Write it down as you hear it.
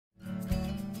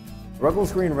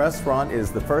Ruggles Green Restaurant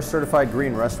is the first certified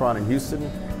green restaurant in Houston,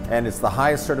 and it's the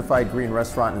highest certified green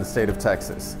restaurant in the state of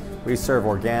Texas. We serve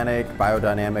organic,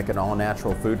 biodynamic, and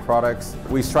all-natural food products.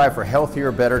 We strive for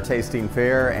healthier, better-tasting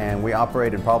fare, and we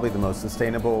operate in probably the most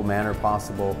sustainable manner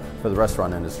possible for the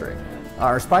restaurant industry.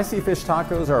 Our spicy fish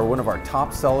tacos are one of our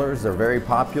top sellers. They're very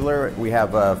popular. We have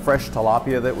fresh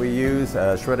tilapia that we use,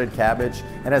 shredded cabbage.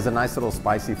 It has a nice little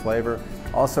spicy flavor.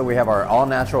 Also, we have our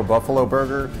all-natural buffalo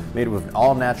burger made with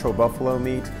all-natural buffalo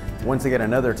meat. Once again,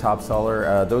 another top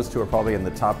seller. Those two are probably in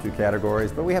the top two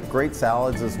categories, but we have great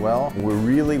salads as well. We're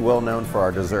really well known for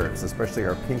our desserts, especially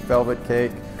our pink velvet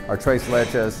cake, our tres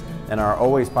leches, and our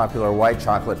always popular white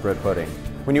chocolate bread pudding.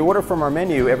 When you order from our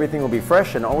menu, everything will be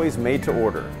fresh and always made to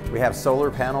order. We have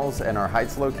solar panels in our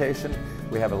Heights location.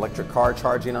 We have electric car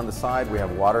charging on the side. We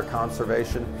have water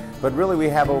conservation. But really, we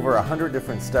have over 100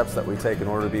 different steps that we take in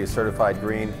order to be a certified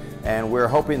green. And we're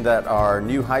hoping that our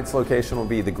new Heights location will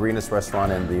be the greenest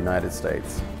restaurant in the United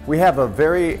States. We have a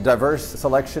very diverse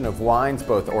selection of wines,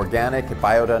 both organic,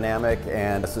 biodynamic,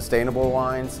 and sustainable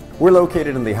wines. We're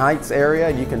located in the Heights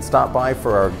area. You can stop by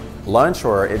for our lunch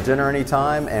or at dinner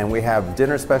anytime, and we have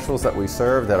dinner specials that we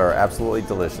serve that are absolutely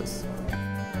delicious.